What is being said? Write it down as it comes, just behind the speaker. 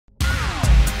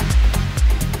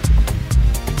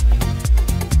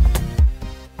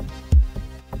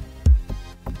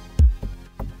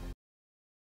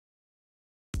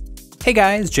Hey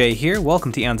guys, Jay here,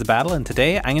 welcome to EonsOfBattle, and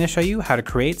today I'm going to show you how to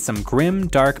create some grim,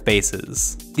 dark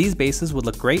bases. These bases would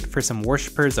look great for some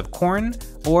worshippers of corn,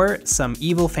 or some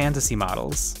evil fantasy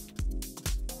models.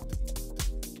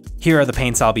 Here are the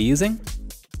paints I'll be using.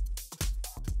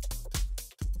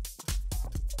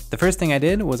 The first thing I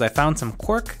did was I found some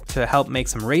cork to help make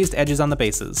some raised edges on the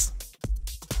bases.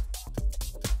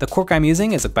 The cork I'm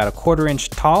using is about 1/4 inch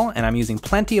tall, and I'm using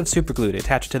plenty of super glue to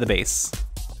attach it to the base.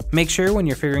 Make sure when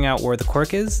you're figuring out where the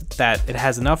cork is that it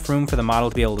has enough room for the model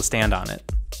to be able to stand on it.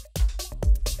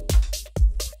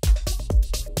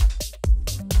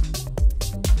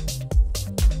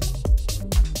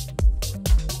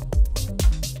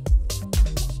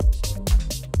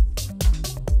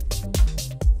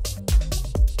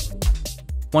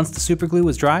 Once the super glue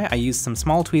was dry, I used some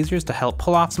small tweezers to help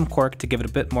pull off some cork to give it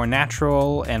a bit more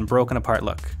natural and broken apart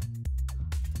look.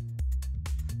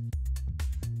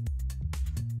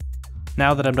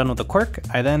 Now that I'm done with the cork,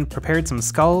 I then prepared some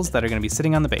skulls that are going to be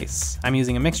sitting on the base. I'm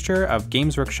using a mixture of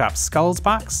Games Workshop's Skulls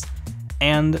box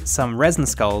and some resin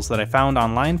skulls that I found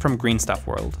online from Green Stuff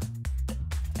World.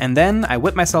 And then I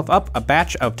whipped myself up a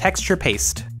batch of texture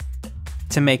paste.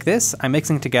 To make this, I'm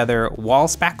mixing together wall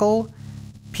spackle,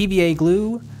 PVA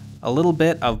glue, a little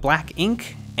bit of black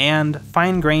ink, and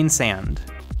fine grain sand.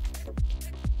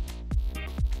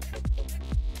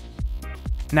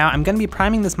 Now I'm going to be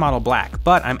priming this model black,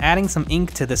 but I'm adding some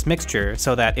ink to this mixture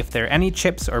so that if there are any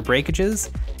chips or breakages,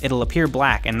 it'll appear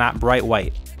black and not bright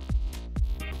white.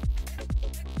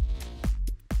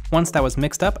 Once that was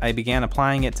mixed up, I began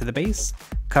applying it to the base,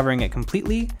 covering it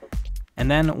completely, and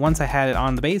then once I had it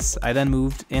on the base, I then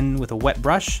moved in with a wet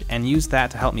brush and used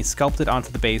that to help me sculpt it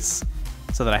onto the base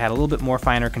so that I had a little bit more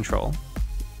finer control.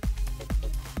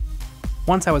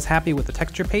 Once I was happy with the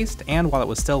texture paste, and while it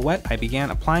was still wet, I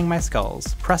began applying my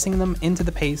skulls, pressing them into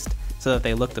the paste so that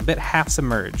they looked a bit half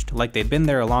submerged, like they'd been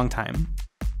there a long time.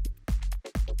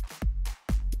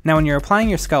 Now when you're applying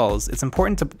your skulls, it's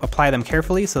important to apply them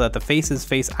carefully so that the faces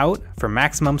face out for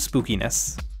maximum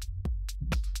spookiness.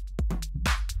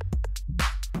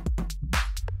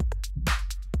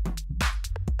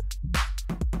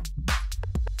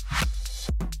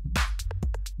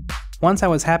 Once I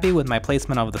was happy with my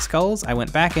placement of the skulls, I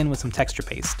went back in with some texture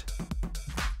paste.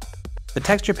 The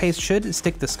texture paste should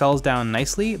stick the skulls down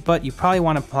nicely, but you probably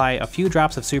want to apply a few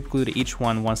drops of super glue to each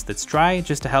one once it's dry,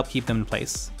 just to help keep them in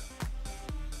place.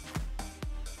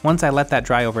 Once I let that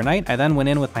dry overnight, I then went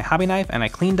in with my hobby knife and I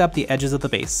cleaned up the edges of the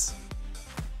base.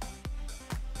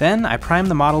 Then I primed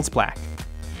the models black.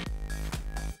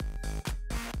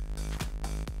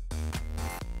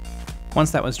 Once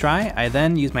that was dry, I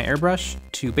then used my airbrush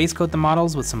to base coat the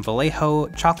models with some Vallejo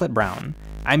chocolate brown.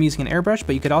 I'm using an airbrush,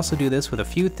 but you could also do this with a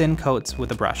few thin coats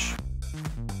with a brush.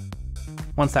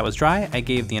 Once that was dry, I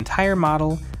gave the entire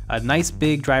model a nice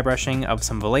big dry brushing of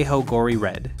some Vallejo gory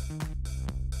red.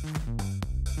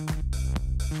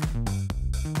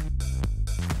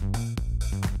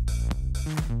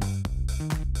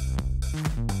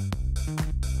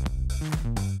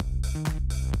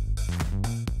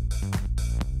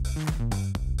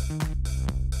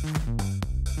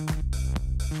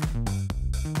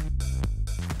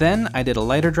 Then I did a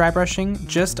lighter dry brushing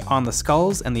just on the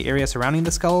skulls and the area surrounding the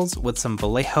skulls with some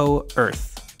Vallejo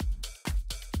earth.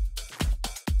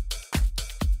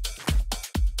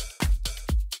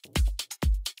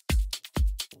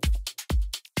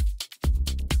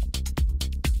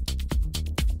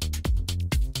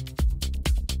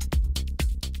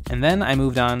 And then I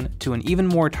moved on to an even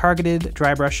more targeted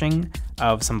dry brushing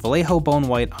of some Vallejo bone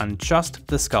white on just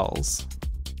the skulls.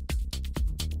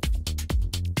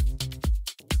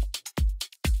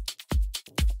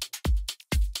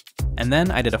 And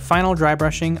then I did a final dry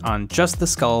brushing on just the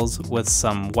skulls with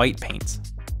some white paint.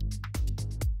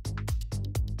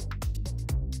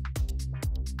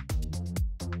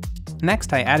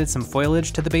 Next, I added some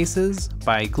foliage to the bases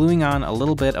by gluing on a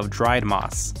little bit of dried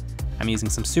moss. I'm using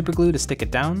some super glue to stick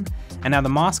it down, and now the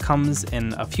moss comes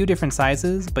in a few different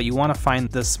sizes, but you want to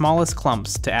find the smallest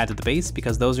clumps to add to the base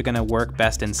because those are going to work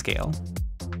best in scale.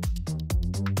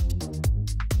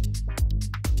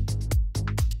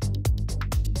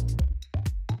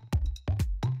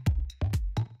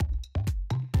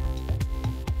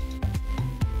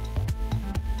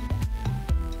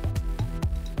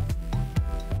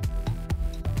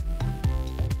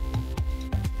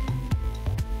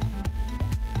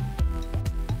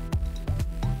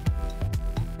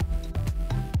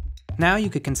 Now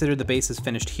you could consider the base as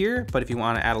finished here, but if you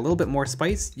want to add a little bit more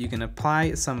spice, you can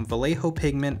apply some Vallejo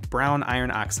pigment brown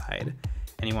iron oxide,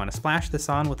 and you want to splash this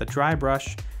on with a dry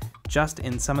brush just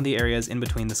in some of the areas in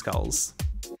between the skulls.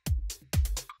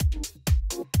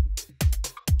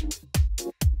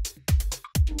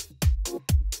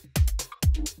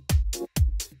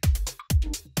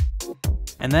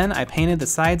 And then I painted the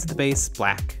sides of the base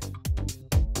black.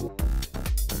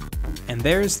 And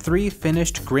there's 3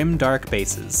 finished grim dark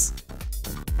bases.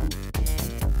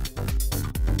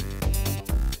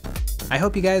 I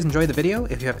hope you guys enjoyed the video.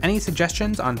 If you have any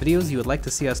suggestions on videos you would like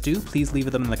to see us do, please leave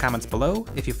them in the comments below.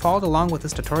 If you followed along with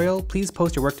this tutorial, please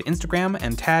post your work to Instagram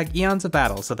and tag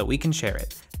EonsOfBattle so that we can share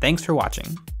it. Thanks for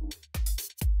watching.